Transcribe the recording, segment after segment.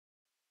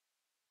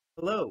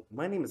Hello,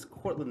 my name is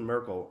Courtland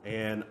Merkel,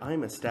 and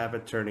I'm a staff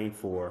attorney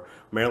for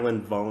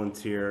Maryland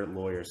Volunteer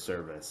Lawyer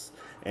Service.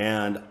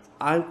 And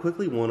I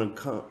quickly want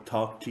to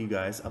talk to you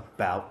guys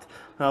about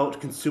how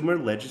consumer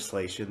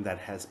legislation that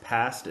has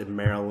passed in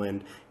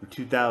Maryland in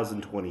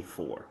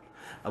 2024.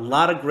 A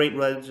lot of great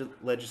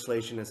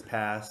legislation has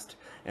passed,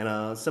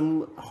 and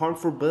some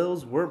harmful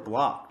bills were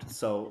blocked.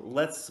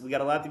 We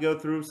got a lot to go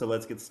through, so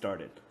let's get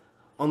started.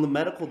 On the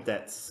medical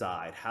debt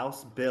side,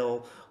 House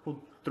Bill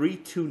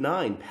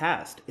 329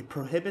 passed. It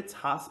prohibits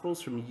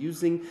hospitals from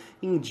using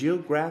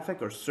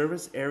geographic or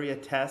service area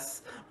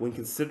tests when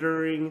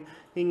considering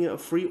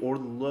free or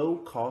low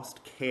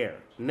cost care.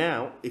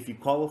 Now, if you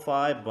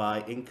qualify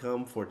by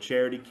income for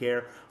charity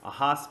care, a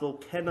hospital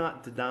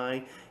cannot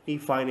deny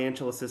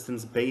financial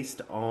assistance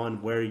based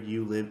on where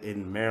you live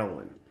in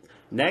Maryland.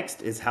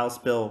 Next is House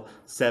Bill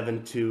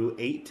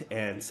 728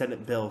 and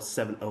Senate Bill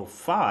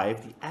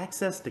 705, the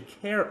Access to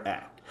Care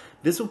Act.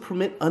 This will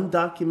permit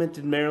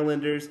undocumented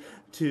Marylanders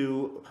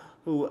to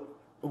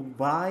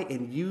buy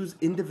and use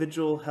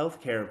individual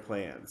health care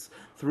plans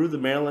through the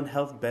Maryland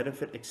Health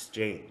Benefit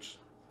Exchange.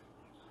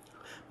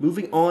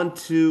 Moving on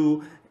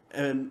to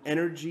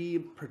energy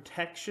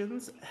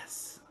protections,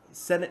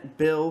 Senate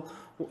Bill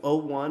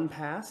 01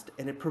 passed,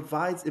 and it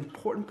provides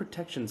important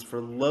protections for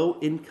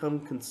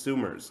low-income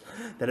consumers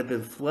that have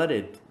been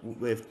flooded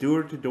with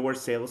door-to-door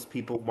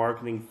salespeople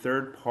marketing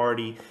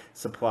third-party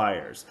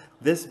suppliers.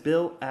 This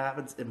bill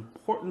adds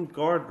important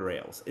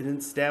guardrails. It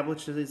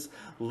establishes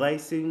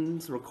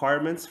license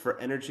requirements for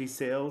energy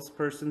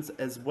salespersons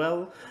as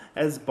well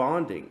as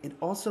bonding. It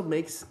also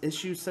makes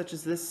issues such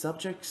as this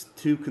subject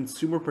to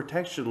consumer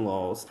protection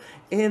laws,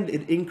 and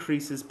it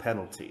increases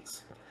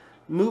penalties.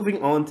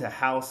 Moving on to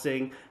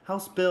housing,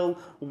 House Bill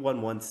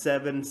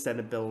 117,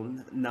 Senate Bill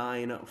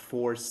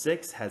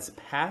 946 has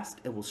passed.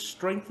 It will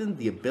strengthen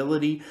the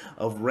ability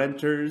of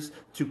renters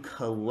to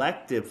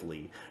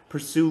collectively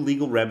pursue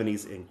legal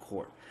remedies in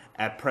court.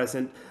 At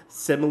present,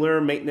 similar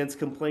maintenance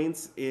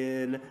complaints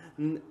in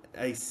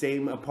a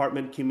same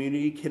apartment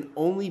community can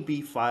only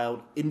be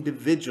filed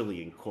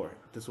individually in court.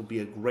 This will be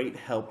a great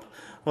help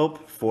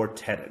for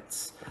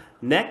tenants.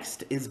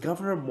 Next is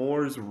Governor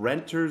Moore's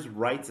Renters'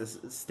 Rights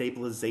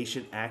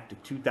Stabilization Act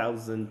of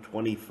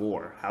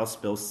 2024, House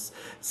Bill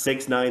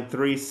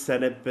 693,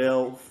 Senate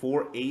Bill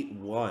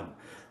 481.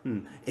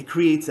 It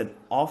creates an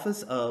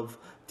Office of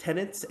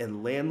Tenants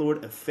and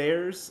Landlord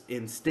Affairs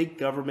in state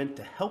government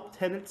to help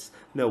tenants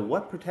know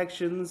what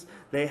protections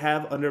they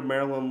have under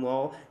Maryland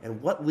law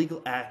and what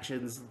legal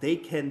actions they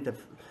can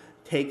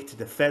take to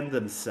defend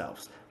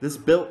themselves. This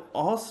bill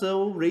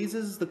also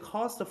raises the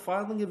cost of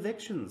filing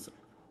evictions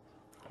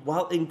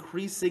while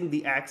increasing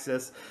the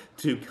access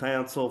to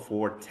counsel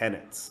for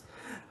tenants.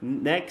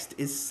 Next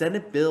is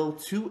Senate Bill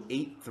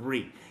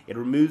 283. It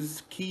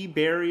removes key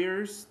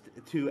barriers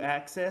to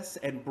access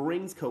and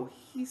brings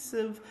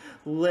cohesive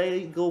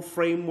legal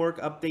framework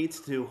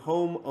updates to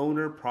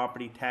homeowner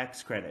property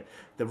tax credit.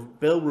 The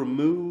bill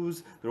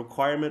removes the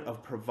requirement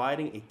of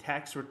providing a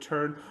tax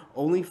return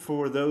only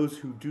for those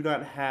who do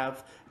not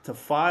have to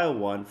file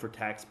one for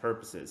tax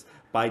purposes.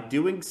 By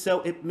doing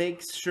so, it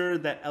makes sure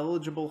that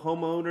eligible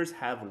homeowners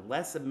have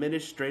less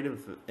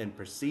administrative and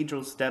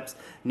procedural steps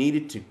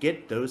needed to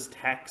get those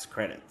tax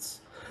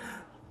credits.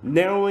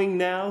 Narrowing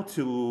now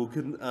to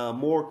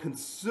more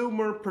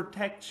consumer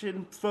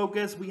protection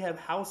focus, we have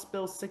House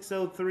Bill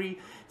 603,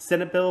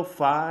 Senate Bill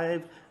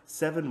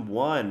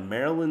 571,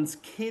 Maryland's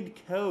Kid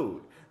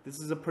Code. This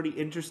is a pretty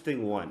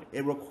interesting one.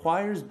 It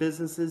requires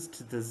businesses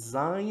to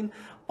design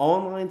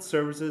online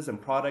services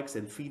and products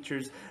and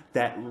features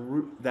that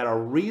are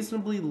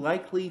reasonably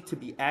likely to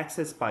be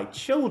accessed by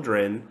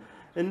children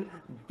and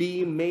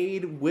be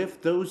made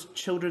with those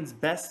children's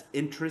best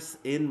interests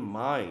in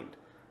mind.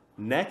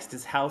 Next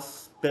is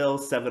House Bill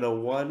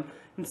 701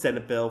 and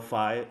Senate Bill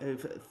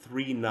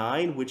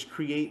 539, which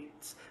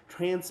creates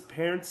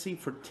transparency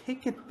for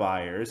ticket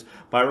buyers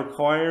by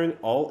requiring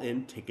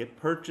all-in ticket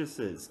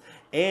purchases,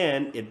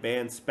 and it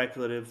bans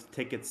speculative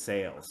ticket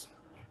sales.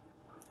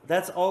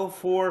 That's all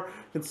for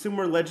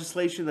consumer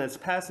legislation that's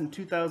passed in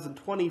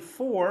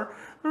 2024,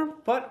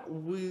 but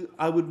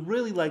I would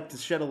really like to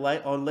shed a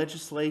light on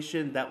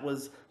legislation that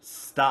was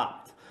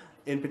stopped.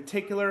 In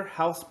particular,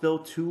 House Bill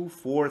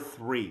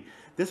 243.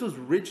 This was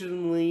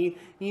originally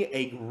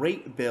a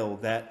great bill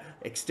that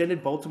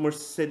extended Baltimore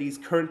City's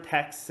current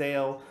tax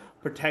sale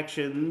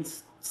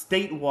protections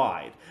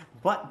statewide,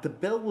 but the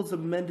bill was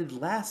amended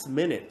last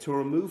minute to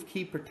remove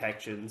key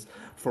protections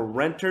for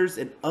renters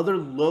and other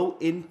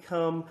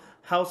low-income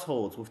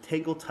households with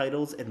tangled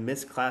titles and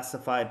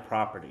misclassified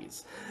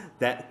properties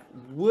that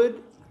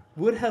would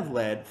have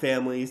led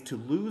families to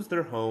lose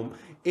their home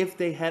if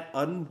they had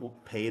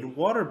unpaid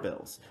water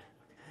bills.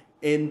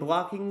 In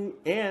blocking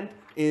and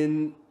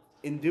in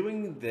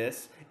doing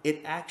this,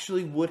 it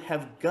actually would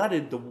have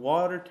gutted the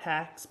Water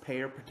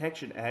Taxpayer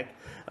Protection Act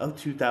of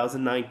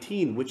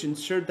 2019, which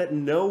ensured that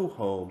no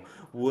home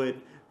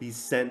would be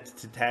sent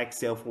to tax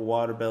sale for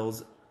water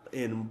bills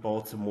in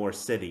Baltimore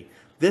City.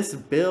 This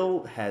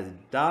bill has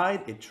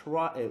died. It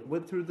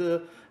went through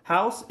the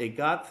House. It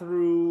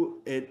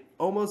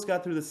almost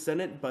got through the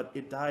Senate, but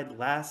it died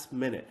last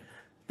minute.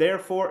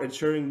 Therefore,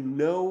 ensuring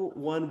no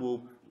one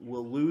will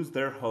lose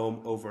their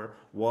home over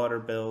water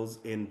bills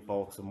in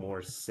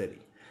Baltimore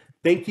City.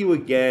 Thank you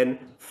again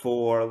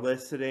for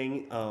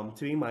listening to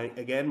me. My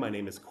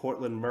name is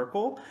Courtland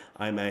Merkel.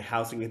 I'm a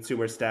housing and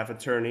consumer staff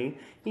attorney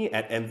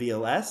at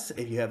MVLS.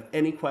 If you have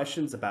any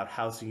questions about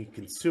housing and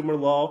consumer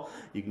law,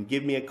 you can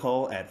give me a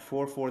call at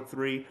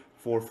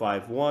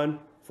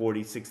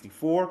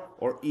 443-451-4064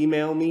 or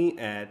email me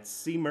at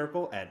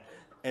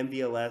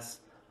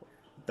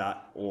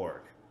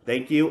cmerkel@mvls.org.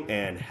 Thank you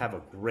and have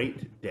a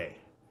great day.